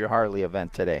come out for your Harley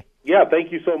event today. Yeah,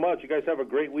 thank you so much. You guys have a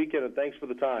great weekend, and thanks for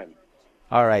the time.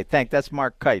 All right, that's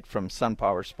Mark Kite from Sun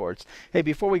Power Sports. Hey,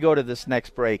 before we go to this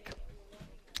next break,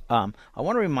 I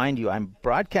want to remind you, I'm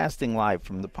broadcasting live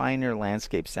from the Pioneer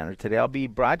Landscape Center today. I'll be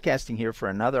broadcasting here for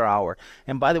another hour.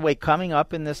 And by the way, coming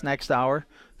up in this next hour,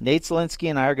 Nate Zielinski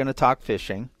and I are going to talk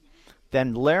fishing.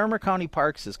 Then Larimer County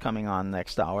Parks is coming on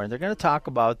next hour, and they're going to talk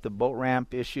about the boat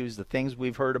ramp issues, the things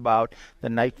we've heard about, the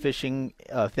night fishing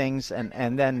things,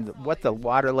 and then what the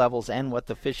water levels and what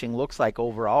the fishing looks like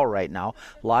overall right now.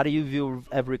 A lot of you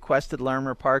have requested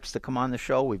Larimer Parks to come on the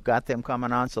show. We've got them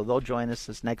coming on, so they'll join us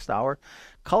this next hour.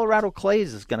 Colorado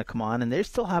Clays is going to come on, and they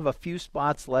still have a few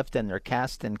spots left in their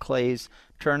Cast and Clays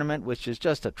tournament, which is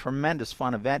just a tremendous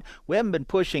fun event. We haven't been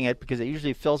pushing it because it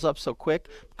usually fills up so quick.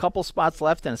 A couple spots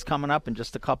left, and it's coming up in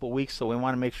just a couple weeks, so we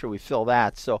want to make sure we fill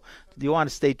that. So you want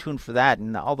to stay tuned for that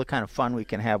and all the kind of fun we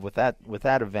can have with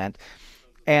that event.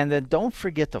 And then don't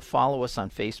forget to follow us on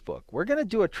Facebook. We're going to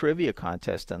do a trivia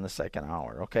contest in the second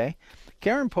hour, okay?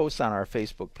 Karen posts on our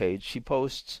Facebook page. She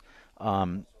posts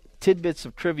tidbits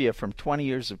of trivia from 20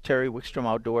 years of Terry Wickstrom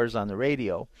Outdoors on the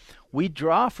radio. We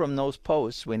draw from those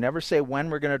posts. We never say when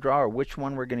we're going to draw or which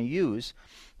one we're going to use,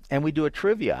 and we do a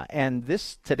trivia. And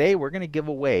today we're going to give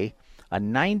away a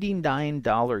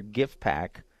 $99 gift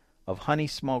pack of Honey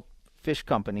Smoke Fish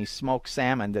Company smoked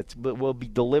salmon that will be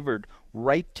delivered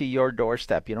right to your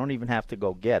doorstep. You don't even have to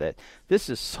go get it. This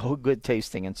is so good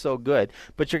tasting and so good,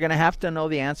 but you're going to have to know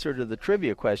the answer to the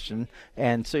trivia question,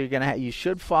 and so you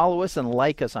should follow us and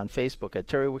like us on Facebook at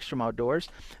Terry Wickstrom Outdoors.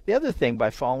 The other thing, by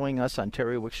following us on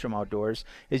Terry Wickstrom Outdoors,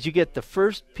 is you get the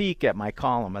first peek at my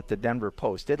column at the Denver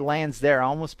Post. It lands there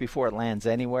almost before it lands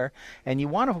anywhere, and you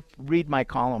want to read my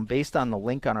column based on the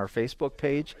link on our Facebook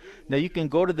page. Now you can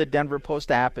go to the Denver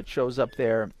Post app, it shows up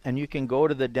there, and you can go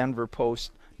to the Denver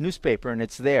Post newspaper and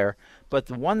it's there, but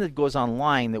the one that goes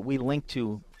online that we link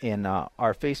to in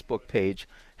our Facebook page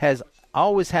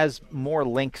always has more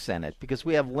links in it, because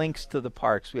we have links to the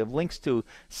parks, we have links to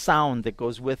sound that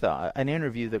goes with an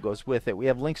interview that goes with it, we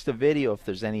have links to video if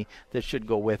there's any that should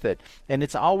go with it, and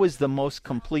it's always the most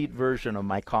complete version of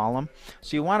my column.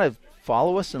 So you want to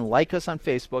follow us and like us on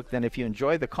Facebook. Then if you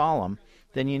enjoy the column,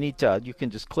 then you can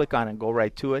just click on it and go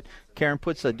right to it. Karen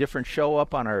puts a different show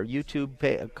up on our YouTube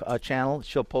channel.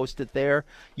 She'll post it there.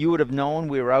 You would have known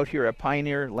we were out here at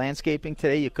Pioneer Landscaping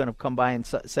today. You couldn't have come by and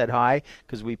said hi,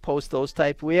 because we post those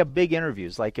type. We have big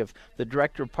interviews, like if the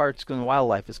Director of Parks and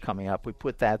Wildlife is coming up, we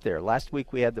put that there. Last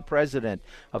week we had the president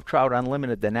of Trout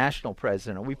Unlimited, the national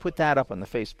president. We put that up on the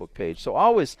Facebook page. So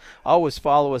always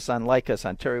follow us and like us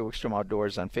on Terry Wickstrom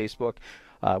Outdoors on Facebook.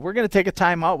 We're going to take a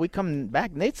time out. We come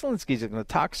back. Nate Zielinski is going to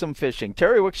talk some fishing.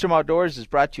 Terry Wickstrom Outdoors is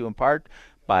brought to you in part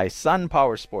by Sun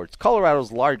Power Sports,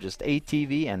 Colorado's largest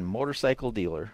ATV and motorcycle dealer.